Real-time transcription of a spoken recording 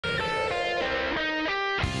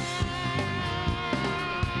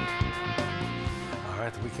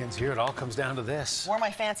right, the weekend's here. It all comes down to this. Wore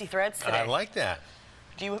my fancy threads today. I like that.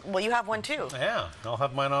 Well, you have one too. Yeah, I'll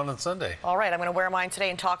have mine on Sunday. All right, I'm going to wear mine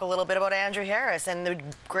today and talk a little bit about Andrew Harris and the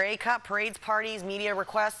Grey Cup parades, parties, media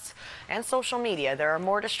requests, and social media. There are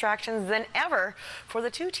more distractions than ever for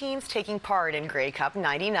the two teams taking part in Grey Cup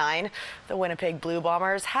 99. The Winnipeg Blue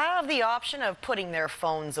Bombers have the option of putting their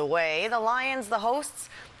phones away. The Lions, the hosts,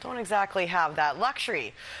 don't exactly have that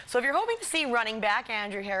luxury. So if you're hoping to see running back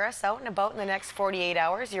Andrew Harris out and about in the next 48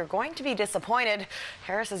 hours, you're going to be disappointed.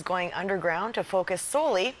 Harris is going underground to focus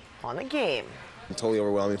solely on the game. It's totally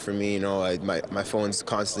overwhelming for me. You know, my phone's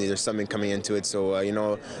constantly, there's something coming into it. So, you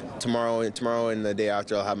know, tomorrow and the day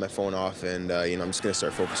after, I'll have my phone off, and, you know, I'm just going to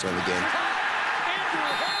start focusing on the game.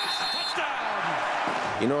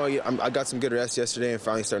 You know, I got some good rest yesterday and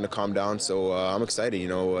finally starting to calm down, so I'm excited. You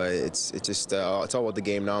know, it's just it's all about the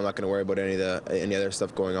game now. I'm not going to worry about any other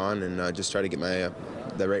stuff going on, and just try to get my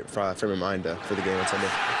the right frame of mind for the game on Sunday.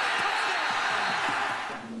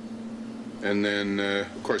 And then,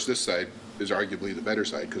 of course, this side is arguably the better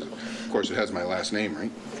side because, of course, it has my last name,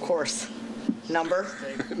 right? Of course. Number.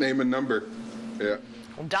 Name and number. Yeah.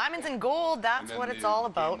 Well, diamonds and gold, that's what it's all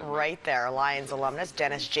about right there. Lions alumnus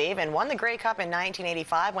Dennis Guevin won the Grey Cup in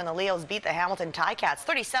 1985 when the Leos beat the Hamilton Ticats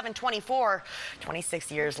 37-24.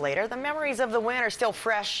 26 years later, the memories of the win are still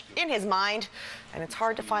fresh in his mind, and it's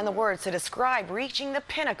hard to find the words to describe reaching the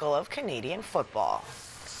pinnacle of Canadian football.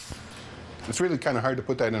 It's really kind of hard to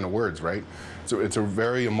put that into words, right? So it's a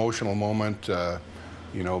very emotional moment,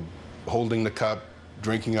 you know, holding the cup,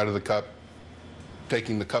 drinking out of the cup,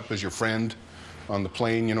 taking the cup as your friend on the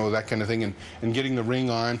plane, you know, that kind of thing, and getting the ring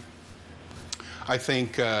on. I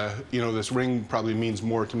think, you know, this ring probably means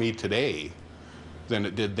more to me today than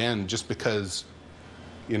it did then, just because,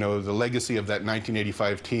 you know, the legacy of that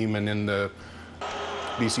 1985 team and in the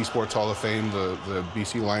BC Sports Hall of Fame, the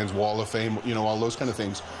BC Lions Wall of Fame, you know, all those kind of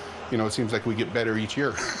things. You know, it seems like we get better each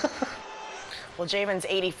year. Well, Javen's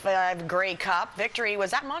 85 Grey Cup victory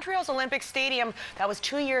was at Montreal's Olympic Stadium. That was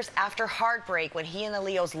 2 years after heartbreak when he and the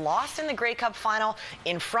Leos lost in the Grey Cup final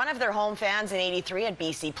in front of their home fans in '83 at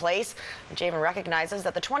BC Place. Javen recognizes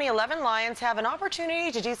that the 2011 Lions have an opportunity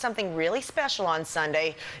to do something really special on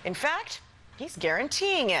Sunday. In fact, he's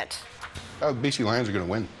guaranteeing it. The BC Lions are going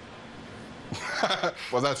to win.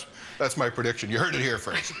 Well, that's my prediction. You heard it here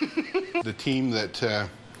first. The team that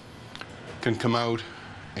can come out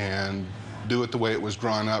and do it the way it was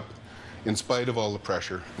drawn up, in spite of all the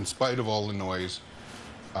pressure, in spite of all the noise,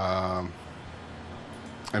 and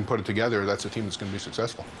put it together, that's a team that's going to be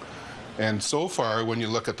successful. And so far, when you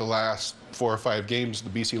look at the last 4 or 5 games, the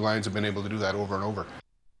BC Lions have been able to do that over and over.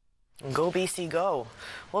 Go BC, go.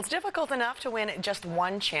 Well, it's difficult enough to win just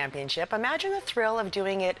one championship. Imagine the thrill of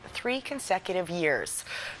doing it 3 consecutive years.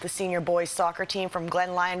 The senior boys soccer team from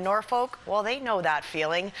Glenlyon, Norfolk, well, they know that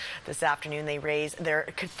feeling. This afternoon, they raised their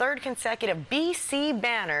 3rd consecutive BC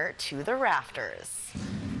banner to the rafters.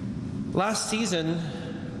 Last season,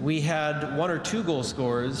 we had 1 or 2 goal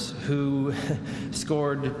scorers who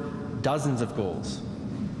scored dozens of goals.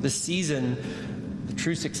 This season, the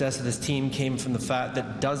true success of this team came from the fact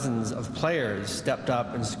that dozens of players stepped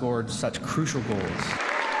up and scored such crucial goals.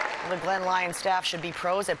 The Glenlyon staff should be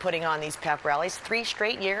pros at putting on these pep rallies. 3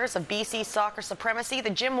 straight years of BC soccer supremacy. The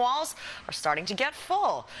gym walls are starting to get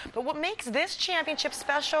full. But what makes this championship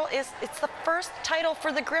special is it's the first title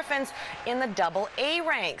for the Griffins in the AA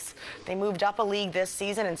ranks. They moved up a league this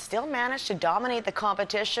season and still managed to dominate the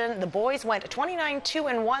competition. The boys went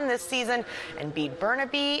 29-2-1 this season and beat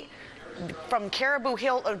Burnaby from Caribou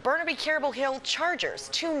Hill Chargers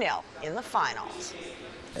 2-0 in the finals.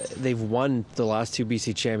 They've won the last 2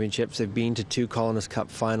 BC championships. They've been to 2 Colonist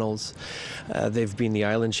Cup finals. They've been the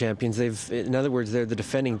Island champions. In other words, they're the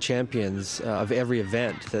defending champions of every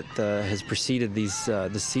event that has preceded this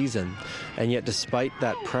season. And yet, despite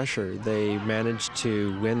that pressure, they managed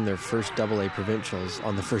to win their first AA provincials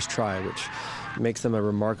on the first try, which makes them a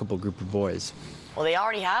remarkable group of boys. Well, they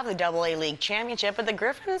already have the AA League Championship, but the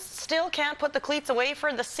Griffins still can't put the cleats away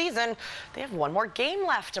for the season. They have 1 more game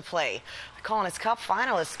left to play. The Colonist Cup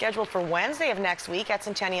final is scheduled for Wednesday of next week at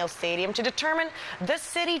Centennial Stadium to determine the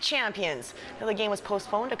city champions. Now, the game was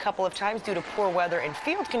postponed a couple of times due to poor weather and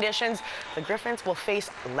field conditions. The Griffins will face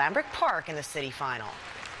Lambrick Park in the city final.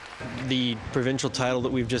 The provincial title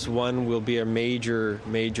that we've just won will be a major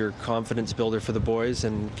confidence builder for the boys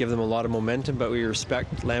and give them a lot of momentum, but we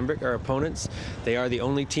respect Lambrick, our opponents. They are the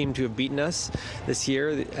only team to have beaten us this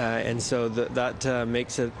year, and so that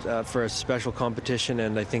makes it for a special competition,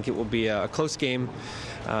 and I think it will be a close game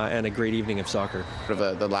and a great evening of soccer.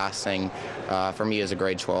 The last thing for me as a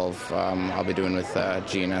grade 12 I'll be doing with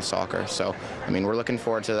GNS soccer, so I mean we're looking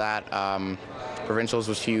forward to that. Provincials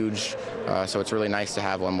was huge, so it's really nice to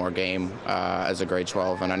have one more game as a grade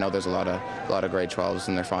 12. And I know there's a lot of grade 12s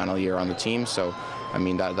in their final year on the team, so I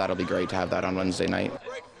mean that'll be great to have that on Wednesday night.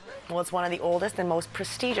 Well, it's one of the oldest and most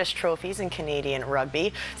prestigious trophies in Canadian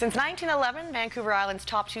rugby. Since 1911, Vancouver Island's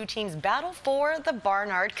top 2 teams battle for the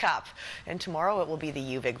Barnard Cup. And tomorrow it will be the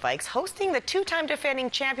UVic Vikes hosting the 2-time defending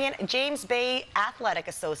champion James Bay Athletic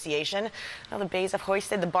Association. Now, the Bays have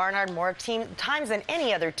hoisted the Barnard more times than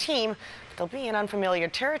any other team. They'll be in unfamiliar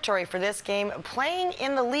territory for this game, playing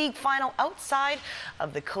in the league final outside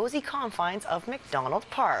of the cozy confines of McDonald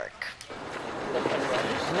Park.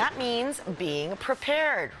 And that means being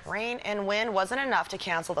prepared. Rain and wind wasn't enough to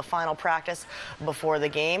cancel the final practice before the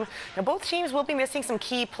game. Now, both teams will be missing some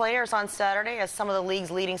key players on Saturday as some of the league's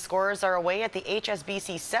leading scorers are away at the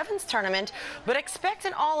HSBC Sevens tournament, but expect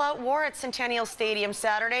an all-out war at Centennial Stadium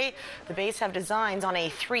Saturday. The Bays have designs on a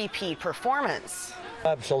three-peat performance.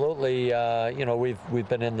 Absolutely. You know, we've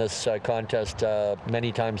been in this contest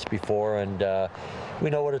many times before, and we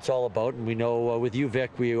know what it's all about. And we know with UVic,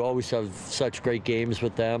 we always have such great games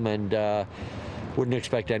with them, and wouldn't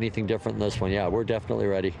expect anything different in this one. Yeah, we're definitely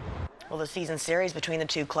ready. Well, the season series between the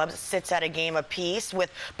two clubs sits at a game apiece,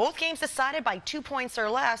 with both games decided by 2 points or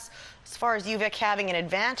less. As far as UVic having an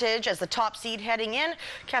advantage as the top seed heading in,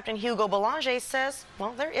 Captain Hugo Belanger says,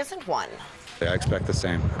 well, there isn't one. I expect the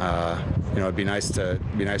same. You know, it'd be nice to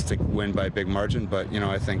win by a big margin, but you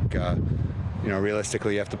know, I think you know,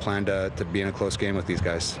 realistically, you have to plan to be in a close game with these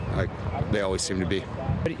guys. Like they always seem to be.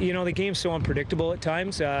 But you know, the game's so unpredictable at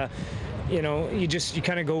times. You know, you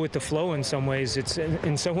kind of go with the flow in some ways.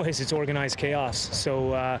 In some ways it's organized chaos.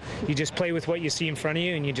 So you just play with what you see in front of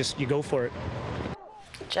you, and you go for it.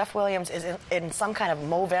 Jeff Williams is in some kind of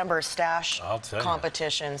Movember stash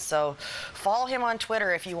competition, so follow him on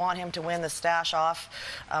Twitter if you want him to win the stash off.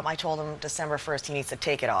 I told him December 1st he needs to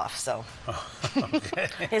take it off, so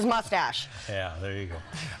his mustache. Yeah, there you go.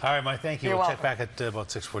 All right, Mike, thank you. You're we'll welcome. check back at about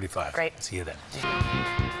 6:45. Great. See you then.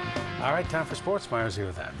 All right, time for sports. Myers here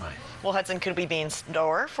with that, Mike. Well, Hudson could be in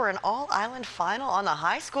store for an all-island final on the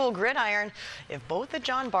high school gridiron if both the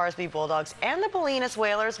John Barsby Bulldogs and the Ballenas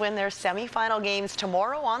Whalers win their semi-final games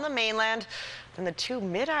tomorrow on the mainland. Then the two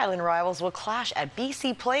mid-island rivals will clash at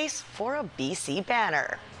BC Place for a BC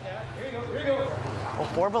banner. Well,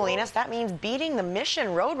 for Ballenas, that means beating the Mission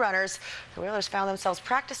Roadrunners. The Whalers found themselves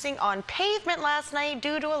practicing on pavement last night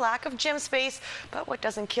due to a lack of gym space. But what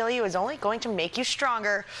doesn't kill you is only going to make you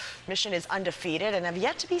stronger. Mission is undefeated and have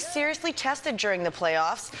yet to be seriously tested during the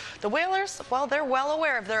playoffs. The Whalers, well, they're well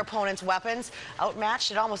aware of their opponent's weapons.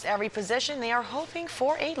 Outmatched at almost every position, they are hoping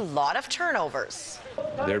for a lot of turnovers.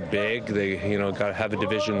 They're big. They, you know, got to have a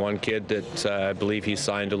Division I kid that I believe he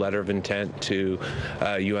signed a letter of intent to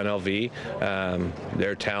UNLV.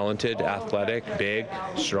 They're talented, athletic, big,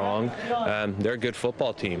 strong. They're a good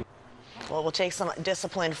football team. Well, we'll take some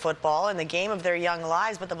disciplined football in the game of their young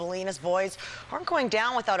lives, but the Ballenas boys aren't going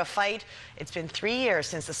down without a fight. It's been 3 years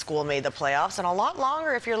since the school made the playoffs, and a lot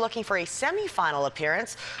longer if you're looking for a semi-final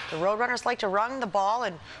appearance. The Roadrunners like to run the ball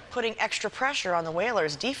and putting extra pressure on the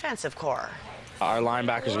Whalers' defensive core. Our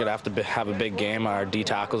linebackers are going to have to have a big game. Our D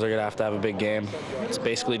tackles are going to have a big game. It's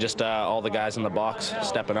basically just all the guys in the box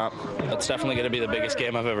stepping up. It's definitely going to be the biggest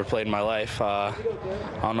game I've ever played in my life. I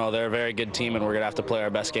don't know, they're a very good team, and we're going to have to play our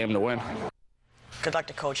best game to win. Good luck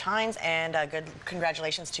to Coach Hines, and good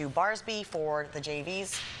congratulations to Barsby for the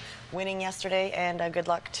JVs winning yesterday, and good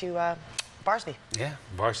luck to Barsby. Yeah,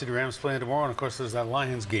 Varsity Rams playing tomorrow, and of course there's that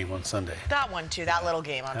Lions game on Sunday. That one too, that little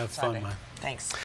game on Have Sunday. fun, man. Thanks.